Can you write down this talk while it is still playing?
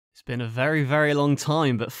It's been a very, very long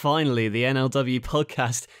time, but finally the NLW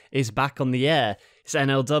podcast is back on the air. It's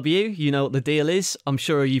NLW, you know what the deal is. I'm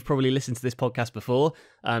sure you've probably listened to this podcast before.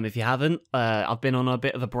 If you haven't, I've been on a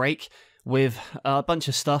bit of a break with a bunch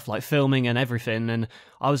of stuff like filming and everything, and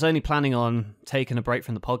I was only planning on taking a break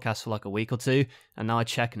from the podcast for like a week or two, and now I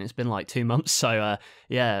check and it's been like 2 months, so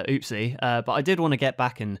yeah, oopsie. But I did want to get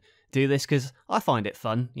back and do this because I find it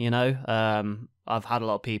fun, you know. I've had a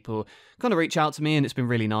lot of people kind of reach out to me and it's been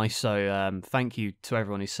really nice, so thank you to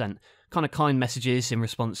everyone who sent kind of kind messages in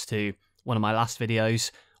response to one of my last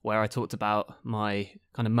videos where I talked about my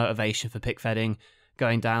kind of motivation for pick fedding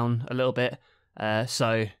going down a little bit.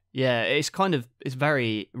 So yeah, it's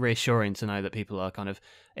very reassuring to know that people are kind of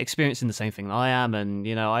experiencing the same thing that I am, and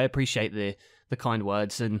you know, I appreciate the kind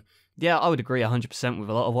words, and yeah, I would agree 100% with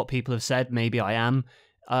a lot of what people have said. Maybe I am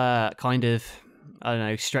kind of, I don't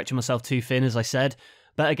know, stretching myself too thin, as I said.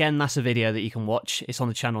 But again, that's a video that you can watch. It's on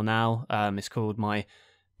the channel now. It's called My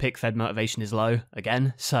Pick Fed Motivation is Low,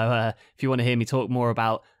 again. So if you want to hear me talk more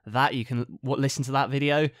about that, you can listen to that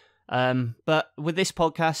video. But with this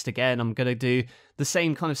podcast, again, I'm going to do the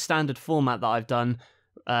same kind of standard format that I've done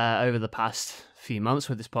over the past few months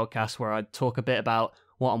with this podcast, where I talk a bit about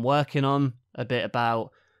what I'm working on, a bit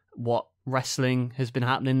about what wrestling has been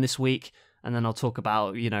happening this week, and then I'll talk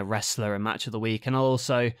about, you know, wrestler and match of the week. And I'll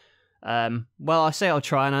also, well, I say I'll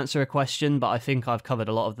try and answer a question, but I think I've covered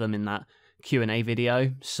a lot of them in that Q&A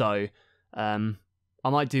video. So I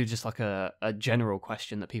might do just like a general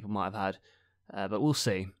question that people might have had, but we'll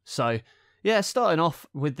see. So yeah, starting off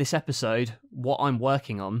with this episode, what I'm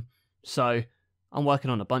working on. So I'm working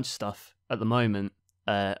on a bunch of stuff at the moment.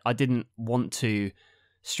 I didn't want to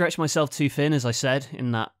stretch myself too thin, as I said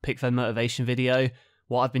in that Pick Fed Motivation video.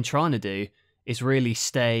 What I've been trying to do is really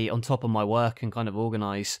stay on top of my work and kind of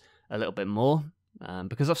organise a little bit more,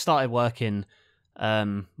 because I've started working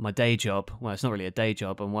my day job. Well, it's not really a day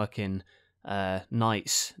job. I'm working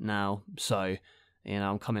nights now, so you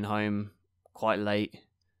know, I'm coming home quite late,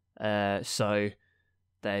 so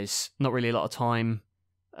there's not really a lot of time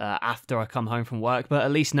after I come home from work, but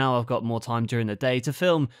at least now I've got more time during the day to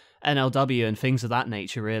film NLW and things of that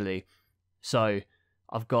nature, really. So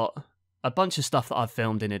I've got a bunch of stuff that I've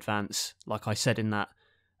filmed in advance, like I said in that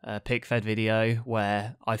Pick Fed video,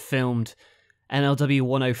 where I filmed NLW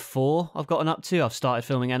 104 I've gotten up to. I've started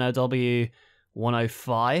filming NLW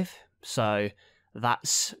 105, so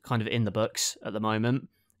that's kind of in the books at the moment.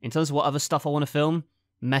 In terms of what other stuff I want to film,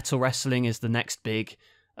 Metal Wrestling is the next big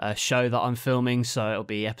show that I'm filming, so it'll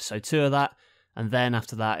be episode 2 of that, and then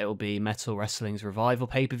after that it'll be Metal Wrestling's Revival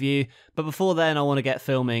pay-per-view. But before then, I want to get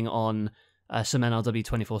filming on some NLW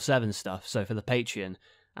 24/7 stuff, so for the Patreon.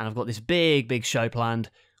 And I've got this big show planned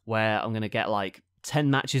where I'm going to get like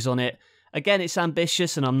 10 matches on it. Again, it's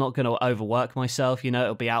ambitious and I'm not going to overwork myself, you know,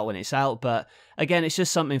 it'll be out when it's out. But again, it's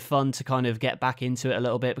just something fun to kind of get back into it a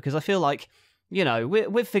little bit, because I feel like, you know,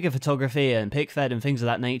 with figure photography and pick fed and things of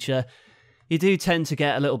that nature, you do tend to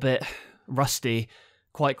get a little bit rusty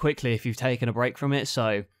quite quickly if you've taken a break from it.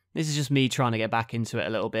 So this is just me trying to get back into it a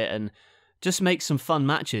little bit and just make some fun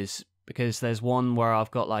matches. Because there's one where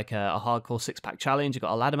I've got like a hardcore 6-pack challenge, I've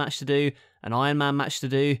got a ladder match to do, an Iron Man match to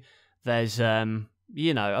do. There's,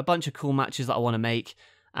 you know, a bunch of cool matches that I want to make.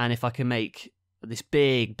 And if I can make this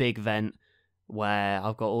big event where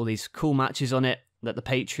I've got all these cool matches on it that the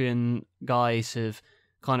Patreon guys have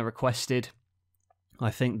kind of requested, I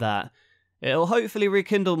think that it'll hopefully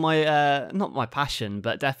rekindle my, not my passion,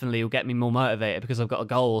 but definitely will get me more motivated, because I've got a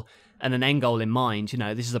goal and an end goal in mind. You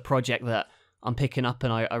know, this is a project that I'm picking up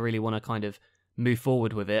and I really want to kind of move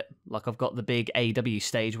forward with it. Like, I've got the big AEW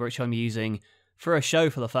stage, which I'm using for a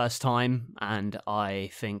show for the first time, and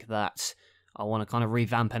I think that I want to kind of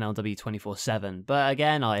revamp NLW 24/7. But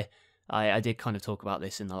again, I did kind of talk about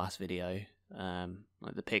this in the last video,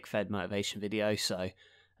 like the Pick Fed Motivation video, so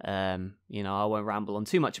you know, I won't ramble on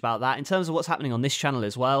too much about that. In terms of what's happening on this channel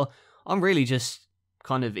as well, I'm really just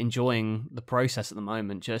kind of enjoying the process at the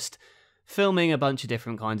moment, just filming a bunch of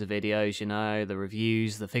different kinds of videos, you know, the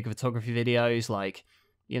reviews, the figure photography videos, like,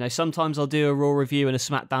 you know, sometimes I'll do a Raw review and a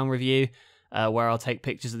SmackDown review, where I'll take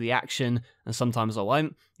pictures of the action, and sometimes I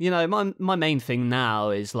won't. You know, my main thing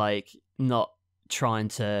now is, like, not trying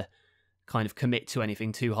to kind of commit to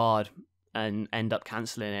anything too hard and end up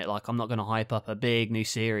cancelling it. Like, I'm not going to hype up a big new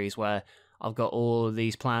series where I've got all of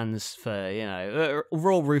these plans for, you know,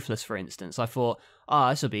 Raw Ruthless, for instance. I thought,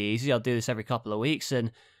 this will be easy, I'll do this every couple of weeks,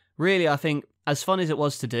 and really, I think, as fun as it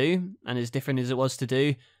was to do, and as different as it was to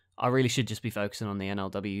do, I really should just be focusing on the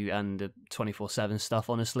NLW and the 24/7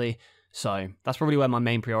 stuff, honestly. So that's probably where my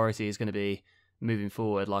main priority is going to be moving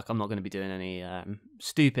forward. Like, I'm not going to be doing any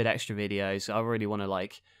stupid extra videos. I really want to,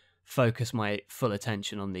 like, focus my full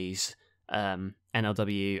attention on these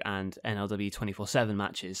NLW and NLW 24/7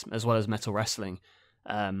 matches, as well as Metal Wrestling.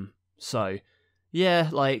 So yeah,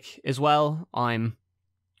 like as well, I'm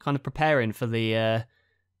kind of preparing for the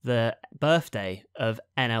birthday of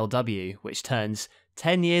NLW, which turns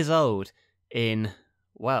 10 years old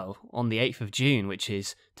on the 8th of June, which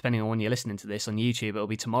is, depending on when you're listening to this on YouTube, it'll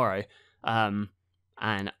be tomorrow. And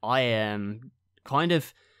I am kind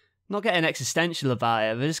of not getting existential about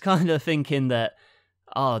it, but just kind of thinking that,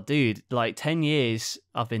 oh, dude, like 10 years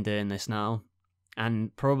I've been doing this now,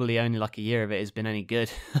 and probably only like a year of it has been any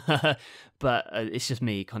good. But it's just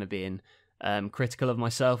me kind of being critical of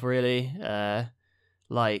myself, really.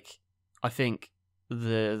 Like, I think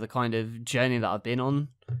the kind of journey that I've been on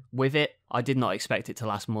with it, I did not expect it to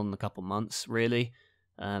last more than a couple months, really.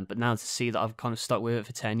 But now to see that I've kind of stuck with it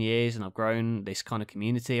for 10 years and I've grown this kind of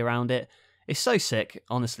community around it, it's so sick,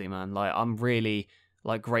 honestly, man. Like, I'm really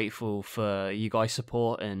like grateful for you guys'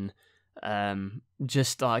 support, and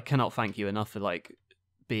just I cannot thank you enough for like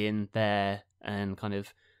being there and kind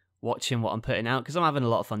of watching what I'm putting out, because I'm having a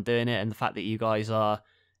lot of fun doing it, and the fact that you guys are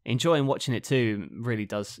enjoying watching it too really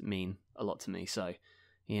does mean a lot to me. So,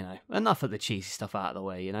 you know, enough of the cheesy stuff out of the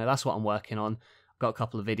way. You know, that's what I'm working on. I've got a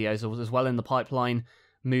couple of videos as well in the pipeline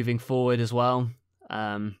moving forward as well.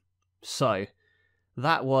 So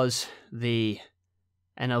that was the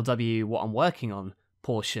NLW what I'm working on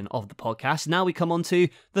portion of the podcast. Now we come on to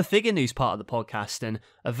the figure news part of the podcast, and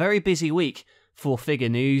a very busy week for figure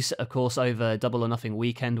news. Of course, over Double or Nothing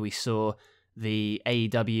weekend, we saw the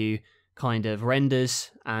AEW kind of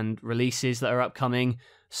renders and releases that are upcoming.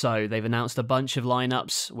 So they've announced a bunch of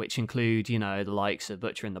lineups, which include, you know, the likes of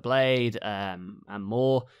Butcher and the Blade, and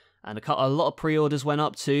more. And a lot of pre-orders went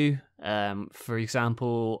up too. For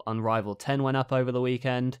example, Unrivaled 10 went up over the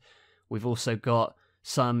weekend. We've also got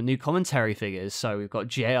some new commentary figures. So we've got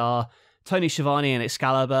JR, Tony Schiavone and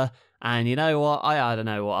Excalibur. And you know what? I don't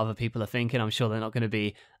know what other people are thinking. I'm sure they're not going to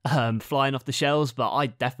be flying off the shelves, but I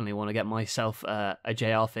definitely want to get myself a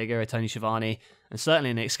JR figure, a Tony Schiavone, and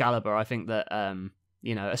certainly an Excalibur. I think that,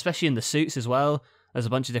 you know, especially in the suits as well, there's a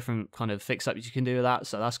bunch of different kind of fix-ups you can do with that,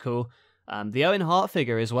 so that's cool. The Owen Hart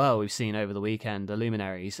figure as well, we've seen over the weekend, the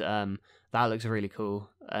Luminaries. That looks really cool.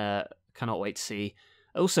 Cannot wait to see.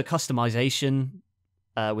 Also, customization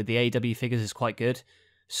with the AEW figures is quite good,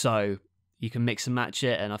 so you can mix and match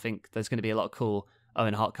it, and I think there's going to be a lot of cool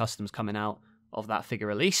Owen Hart customs coming out of that figure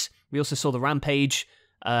release. We also saw the Rampage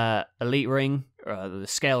Elite ring, the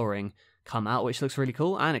scale ring, come out, which looks really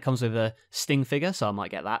cool, and it comes with a Sting figure, so I might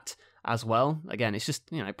get that as well. Again, it's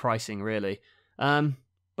just, you know, pricing really.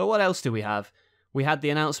 But what else do we have? We had the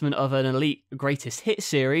announcement of an Elite Greatest Hit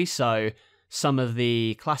series, so some of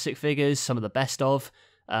the classic figures, some of the best of.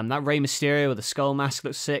 That Rey Mysterio with the skull mask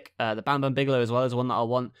looks sick. The Bam Bam Bigelow as well is one that I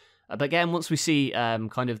want. But again, once we see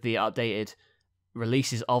kind of the updated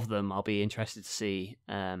releases of them, I'll be interested to see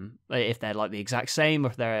if they're like the exact same or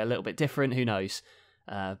if they're a little bit different. Who knows?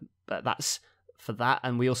 But that's for that.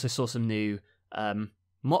 And we also saw some new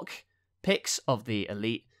mock pics of the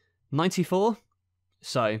Elite 94.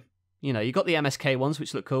 So, you know, you got the MSK ones,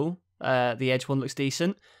 which look cool. The Edge one looks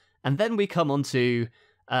decent. And then we come on to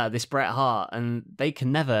this Bret Hart, and they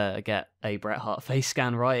can never get a Bret Hart face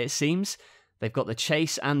scan right, it seems. They've got the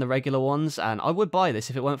Chase and the regular ones, and I would buy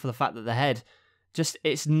this if it weren't for the fact that the head, just,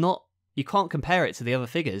 it's not, you can't compare it to the other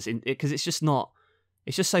figures, because it's just not,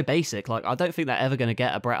 it's just so basic. Like, I don't think they're ever going to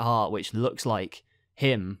get a Bret Hart which looks like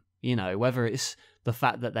him, you know, whether it's the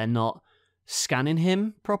fact that they're not scanning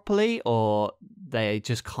him properly, or they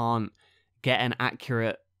just can't get an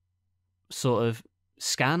accurate sort of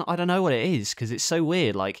scan. I don't know what it is, because it's so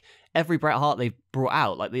weird. Like, every Bret Hart they've brought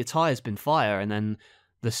out, like, the attire's been fire, and then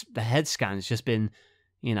the head scan's just been,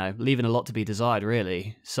 you know, leaving a lot to be desired,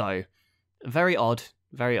 really. So, very odd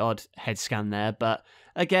head scan there, but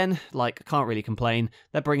again, like, I can't really complain.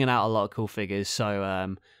 They're bringing out a lot of cool figures,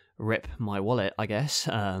 so rip my wallet, I guess,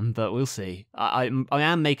 but we'll see. I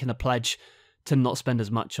am making a pledge to not spend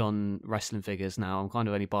as much on wrestling figures now. I'm kind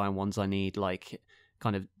of only buying ones I need, like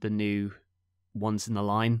kind of the new ones in the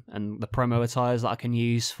line and the promo attires that I can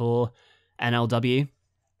use for NLW.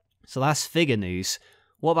 So that's figure news.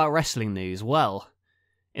 What about wrestling news? Well,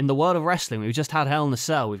 in the world of wrestling, we've just had Hell in a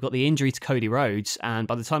Cell. We've got the injury to Cody Rhodes, and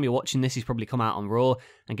by the time you're watching this, he's probably come out on Raw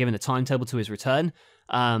and given a timetable to his return.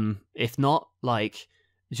 If not, like,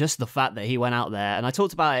 just the fact that he went out there, and I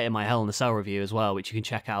talked about it in my Hell in a Cell review as well, which you can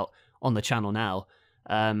check out on the channel now.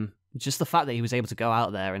 Just the fact that he was able to go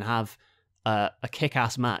out there and have a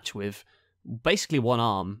kick-ass match with basically one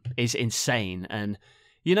arm is insane. And,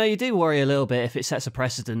 you know, you do worry a little bit if it sets a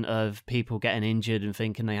precedent of people getting injured and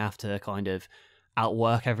thinking they have to kind of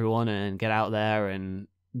outwork everyone and get out there and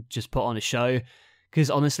just put on a show. Because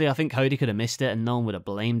honestly, I think Cody could have missed it and no one would have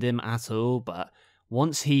blamed him at all. But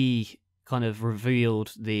once he kind of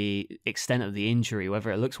revealed the extent of the injury,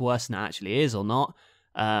 whether it looks worse than it actually is or not,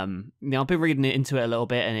 I've been reading into it a little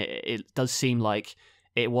bit, and it does seem like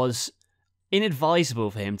it was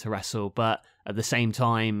inadvisable for him to wrestle, but at the same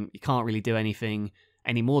time, you can't really do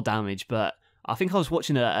any more damage. But I think I was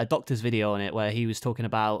watching a doctor's video on it where he was talking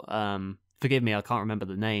about, forgive me, I can't remember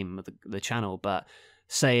the name of the channel, but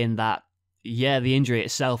saying that, yeah, the injury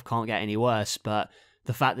itself can't get any worse, but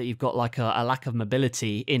the fact that you've got like a lack of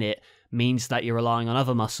mobility in it means that you're relying on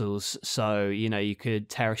other muscles. So, you could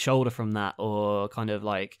tear a shoulder from that, or kind of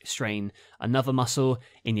like strain another muscle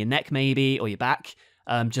in your neck maybe, or your back,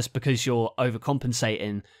 just because you're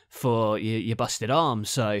overcompensating for your busted arm.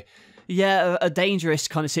 So, yeah, a dangerous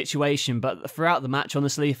kind of situation. But throughout the match,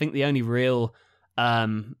 honestly, I think the only real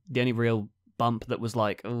bump that was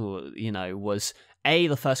like, was A,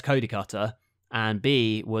 the first Cody cutter, and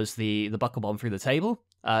B, was the buckle bomb through the table.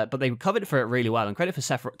 But they covered for it really well, and credit to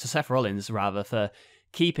Seth Rollins, rather, for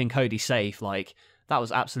keeping Cody safe. Like, that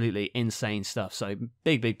was absolutely insane stuff. So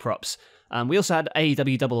big props. We also had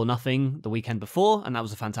AEW Double or Nothing the weekend before, and that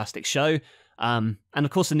was a fantastic show. And of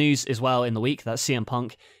course, the news as well in the week that CM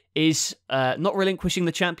Punk is not relinquishing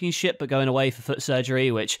the championship, but going away for foot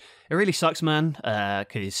surgery, which it really sucks, man,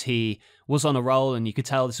 because he was on a roll, and you could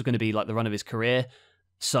tell this was going to be like the run of his career.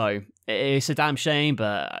 So it's a damn shame,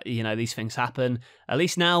 but these things happen. At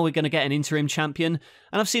least now we're going to get an interim champion,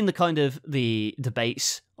 and I've seen the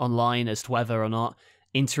debates online as to whether or not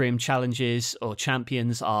interim challenges or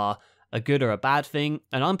champions are a good or a bad thing,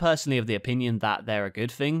 and I'm personally of the opinion that they're a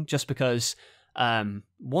good thing, just because one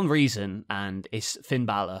reason, and it's Finn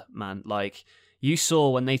Balor, man. Like, you saw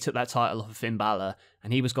when they took that title off of Finn Balor,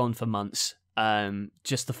 and he was gone for months.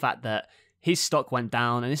 Just the fact that his stock went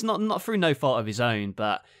down, and it's not through no fault of his own,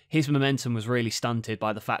 but his momentum was really stunted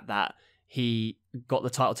by the fact that he got the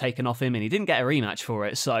title taken off him, and he didn't get a rematch for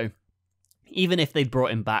it. So even if they'd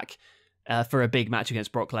brought him back for a big match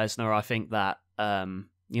against Brock Lesnar, I think that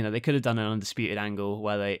they could have done an undisputed angle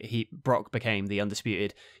where Brock became the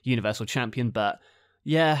undisputed Universal Champion. But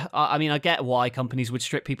yeah, I mean, I get why companies would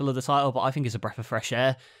strip people of the title, but I think it's a breath of fresh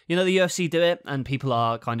air. The UFC do it, and people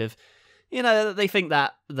are kind of, they think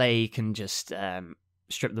that they can just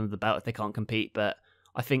strip them of the belt if they can't compete. But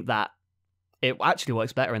I think that it actually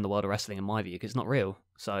works better in the world of wrestling, in my view, because it's not real.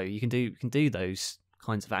 So you can do those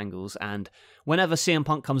kinds of angles, and whenever CM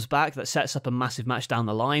Punk comes back, that sets up a massive match down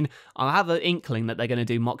the line. I have an inkling that they're going to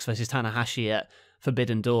do Mox versus Tanahashi at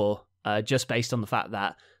Forbidden Door, just based on the fact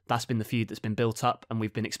that that's been the feud that's been built up, and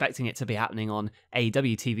we've been expecting it to be happening on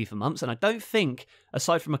AEW TV for months, and I don't think,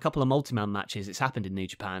 aside from a couple of multi-man matches, it's happened in New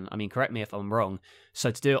Japan. I mean, correct me if I'm wrong. So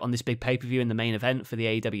to do it on this big pay-per-view in the main event for the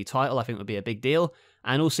AEW title, I think would be a big deal.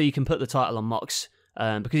 And also you can put the title on Mox,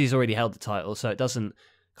 because he's already held the title, so it doesn't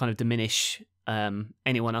kind of diminish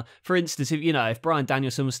anyone else. For instance, if Bryan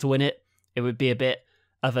Danielson was to win it, it would be a bit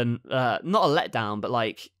of not a letdown, but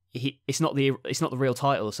like it's not the real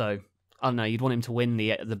title. So I don't know, you'd want him to win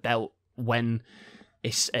the belt when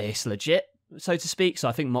it's legit, so to speak. So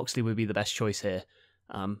I think Moxley would be the best choice here,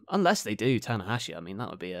 unless they do Tanahashi. I mean,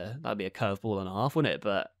 that'd be a curveball and a half, wouldn't it?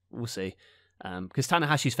 But we'll see, because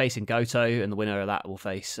Tanahashi's facing Goto, and the winner of that will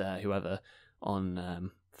face whoever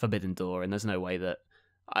on Forbidden Door, and there's no way that.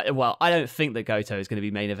 I don't think that Goto is going to be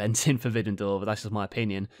main event in Forbidden Door, but that's just my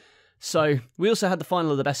opinion. So we also had the final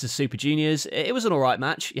of the Best of Super Juniors. It was an alright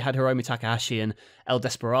match. You had Hiromu Takahashi and El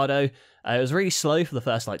Desperado. It was really slow for the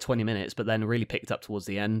first 20 minutes, but then really picked up towards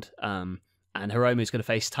the end. And Hiromu's going to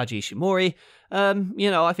face Taji Ishimori.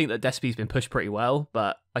 I think that Despi's been pushed pretty well,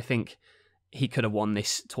 but I think he could have won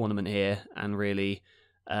this tournament here and really...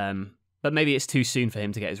 but maybe it's too soon for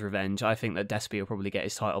him to get his revenge. I think that Despi will probably get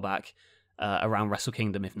his title back around Wrestle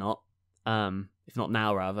Kingdom, if not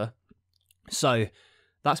now, rather. So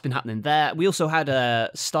that's been happening there. We also had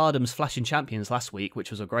Stardom's Flashing Champions last week, which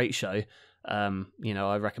was a great show.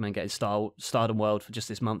 I recommend getting Stardom World for just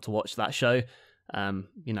this month to watch that show.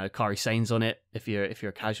 Kairi Sane's on it if you're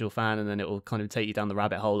a casual fan, and then it will kind of take you down the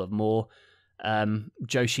rabbit hole of more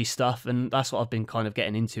Joshi stuff, and that's what I've been kind of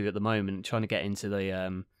getting into at the moment, trying to get into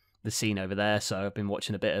the scene over there. So I've been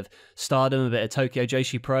watching a bit of Stardom, a bit of Tokyo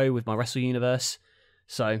Joshi Pro with my Wrestle Universe.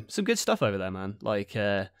 So some good stuff over there, man. Like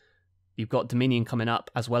you've got Dominion coming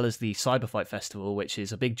up, as well as the Cyberfight Festival, which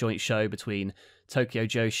is a big joint show between Tokyo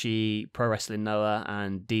Joshi, Pro Wrestling Noah,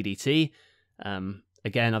 and DDT.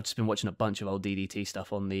 Again, I've just been watching a bunch of old DDT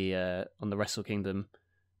stuff on the Wrestle Kingdom,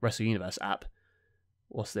 Wrestle Universe app.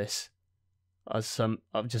 What's this?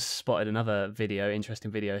 I've just spotted another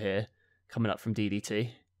interesting video here. coming up from DDT.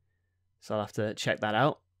 So I'll have to check that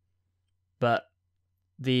out. But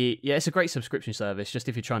it's a great subscription service just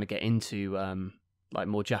if you're trying to get into like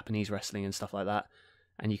more Japanese wrestling and stuff like that.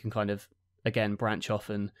 And you can kind of, again, branch off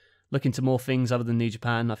and look into more things other than New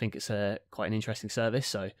Japan. I think it's quite an interesting service,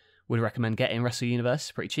 so would recommend getting Wrestle Universe.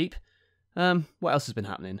 It's pretty cheap. What else has been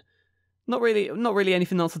happening? Not really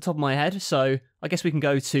anything off the top of my head, so I guess we can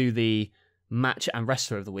go to the match and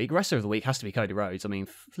wrestler of the week. Wrestler of the week has to be Cody Rhodes. I mean,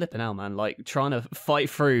 flipping hell, man. Like, trying to fight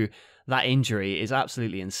through that injury is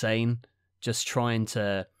absolutely insane. Just trying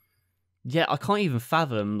to... Yeah, I can't even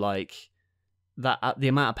fathom, like, that the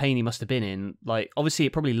amount of pain he must have been in. Like, obviously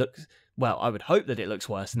it probably looks... Well, I would hope that it looks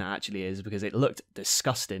worse than it actually is, because it looked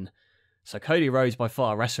disgusting. So Cody Rhodes, by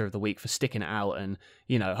far, wrestler of the week for sticking it out and,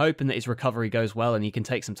 you know, hoping that his recovery goes well and he can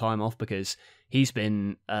take some time off, because he's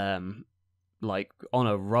been... like on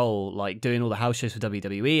a roll, like doing all the house shows for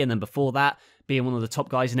WWE, and then before that being one of the top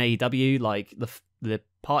guys in AEW. Like the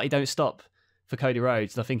party don't stop for Cody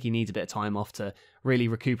Rhodes. I think he needs a bit of time off to really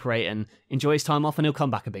recuperate and enjoy his time off, and he'll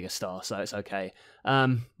come back a bigger star, so it's okay.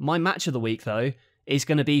 My match of the week though is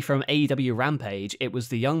going to be from AEW Rampage. It was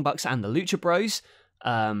the Young Bucks and the Lucha Bros.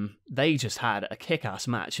 They just had a kick-ass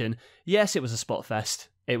match, and yes, it was a spot fest.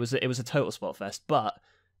 It was a total spot fest, but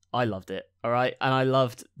I loved it. All right, and I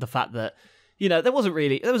loved the fact that, you know, there was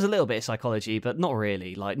a little bit of psychology, but not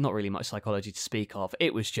really much psychology to speak of.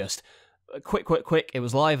 It was just quick. It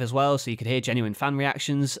was live as well, so you could hear genuine fan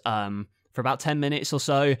reactions for about 10 minutes or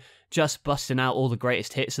so, just busting out all the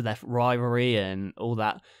greatest hits of their rivalry and all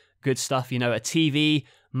that good stuff. You know, a TV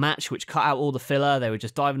match which cut out all the filler. They were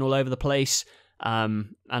just diving all over the place.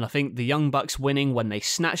 And I think the Young Bucks winning when they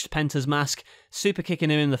snatched Penta's mask, super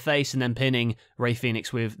kicking him in the face, and then pinning Rey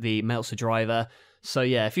Fenix with the Meltzer driver. So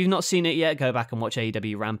yeah, if you've not seen it yet, go back and watch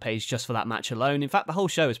AEW Rampage just for that match alone. In fact, the whole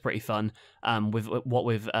show is pretty fun,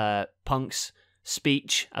 with Punk's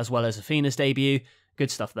speech as well as Athena's debut.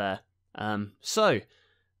 Good stuff there. So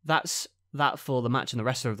that's that for the match and the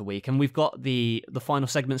wrestler of the week. And we've got the final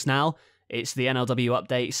segments now. It's the NLW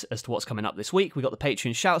updates as to what's coming up this week. We've got the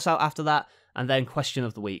Patreon shouts out after that, and then question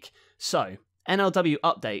of the week. So, NLW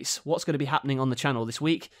updates. What's going to be happening on the channel this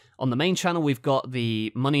week? On the main channel, we've got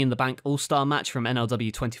the Money in the Bank All-Star match from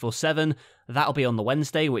NLW 24/7. That'll be on the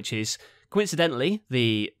Wednesday, which is coincidentally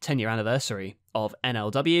the 10-year anniversary of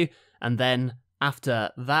NLW. And then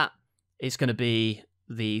after that, it's going to be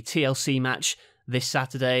the TLC match this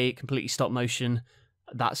Saturday, completely stop motion.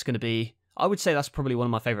 That's going to be, I would say that's probably one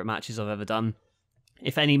of my favourite matches I've ever done.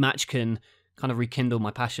 If any match can kind of rekindle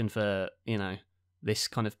my passion for, you know, this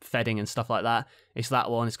kind of fedding and stuff like that, it's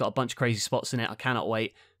that one. It's got a bunch of crazy spots in it. I cannot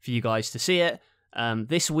wait for you guys to see it.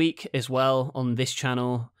 This week as well on this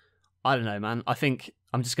channel, I don't know, man. I think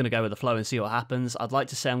I'm just going to go with the flow and see what happens. I'd like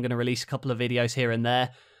to say I'm going to release a couple of videos here and there,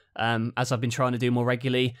 as I've been trying to do more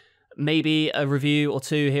regularly. Maybe a review or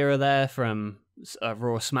two here or there from Raw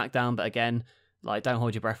or SmackDown, but again, like, don't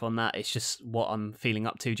hold your breath on that. It's just what I'm feeling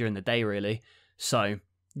up to during the day, really. So,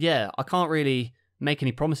 yeah, I can't really make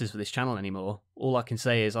any promises for this channel anymore. All I can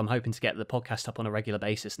say is I'm hoping to get the podcast up on a regular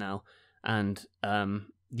basis now. And,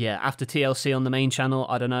 yeah, after TLC on the main channel,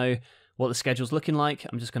 I don't know what the schedule's looking like.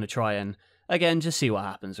 I'm just going to try and, again, just see what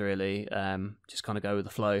happens, really. Just kind of go with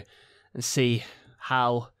the flow and see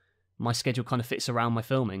how my schedule kind of fits around my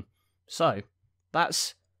filming. So,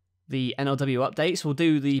 that's the NLW updates. We'll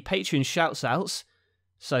do the Patreon shouts-outs.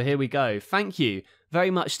 So here we go. Thank you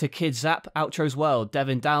very much to Kid Zap, Outros World,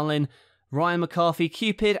 Devin Dowlin, Ryan McCarthy,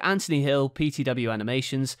 Cupid, Anthony Hill, PTW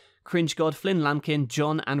Animations, Cringe God, Flynn Lampkin,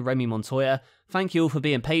 John, and Remy Montoya. Thank you all for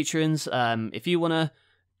being patrons. If you want to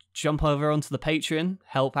jump over onto the Patreon,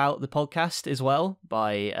 help out the podcast as well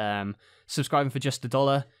by subscribing for just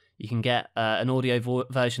 $1. You can get an audio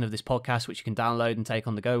version of this podcast, which you can download and take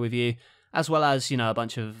on the go with you, as well as, you know, a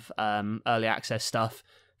bunch of early access stuff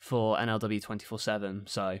for NLW 24/7.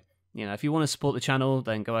 So, you know, if you want to support the channel,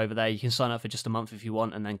 then go over there. You can sign up for just a month if you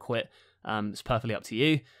want and then quit. It's perfectly up to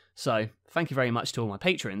you. So, thank you very much to all my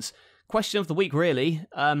patrons. Question of the week, really.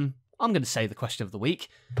 I'm going to say the question of the week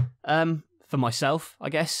for myself, I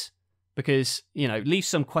guess, because, you know, leave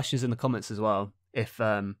some questions in the comments as well if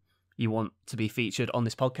you want to be featured on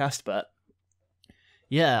this podcast. But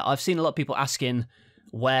yeah, I've seen a lot of people asking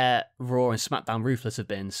where Raw and SmackDown Ruthless have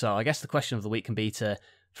been. So I guess the question of the week can be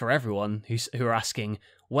for everyone who are asking,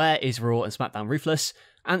 where is Raw and SmackDown Ruthless?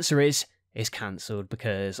 Answer is, it's cancelled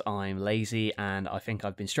because I'm lazy and I think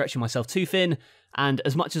I've been stretching myself too thin. And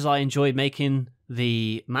as much as I enjoyed making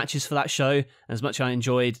the matches for that show, and as much as I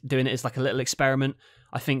enjoyed doing it as like a little experiment,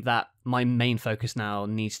 I think that my main focus now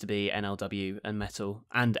needs to be NLW and Metal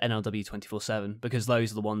and NLW 24/7, because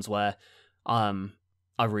those are the ones where I'm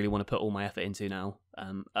I really want to put all my effort into now.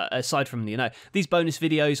 Aside from, these bonus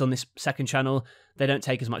videos on this second channel, they don't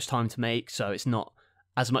take as much time to make, so it's not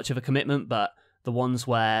as much of a commitment, but the ones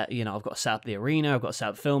where, I've got to set up the arena, I've got to set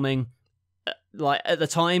up filming, like at the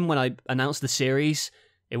time when I announced the series,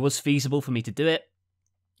 it was feasible for me to do it,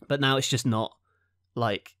 but now it's just not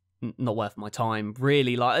worth my time,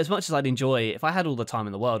 really. Like, as much as I'd enjoy it, if I had all the time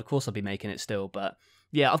in the world, of course I'd be making it still, but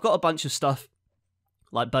yeah, I've got a bunch of stuff,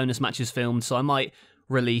 like bonus matches filmed, so I might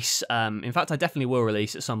release, in fact, I definitely will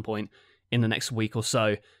release at some point in the next week or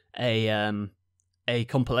so, a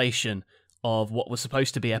compilation of what was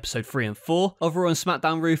supposed to be episode 3 and 4 of Raw and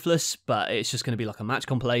SmackDown Ruthless, but it's just going to be like a match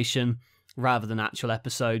compilation rather than actual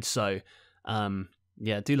episodes, so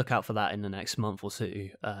yeah, do look out for that in the next month or two,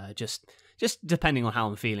 just depending on how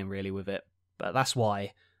I'm feeling really with it. But that's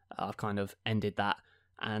why I've kind of ended that,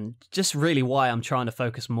 and just really why I'm trying to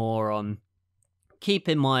focus more on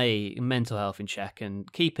keeping my mental health in check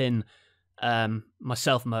and keeping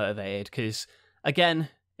myself motivated, because again,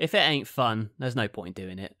 if it ain't fun, there's no point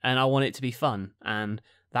doing it, and I want it to be fun, and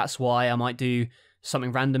that's why I might do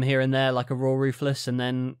something random here and there, like a Raw Ruthless, and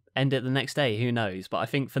then end it the next day, who knows. But I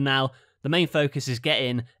think for now, the main focus is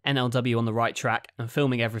getting NLW on the right track and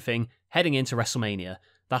filming everything heading into WrestleMania.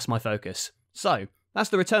 That's my focus. So, that's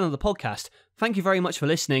the return of the podcast. Thank you very much for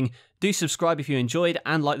listening. Do subscribe if you enjoyed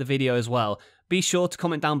and like the video as well. Be sure to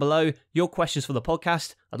comment down below your questions for the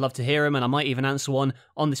podcast. I'd love to hear them, and I might even answer one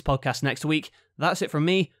on this podcast next week. That's it from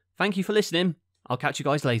me. Thank you for listening. I'll catch you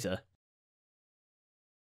guys later.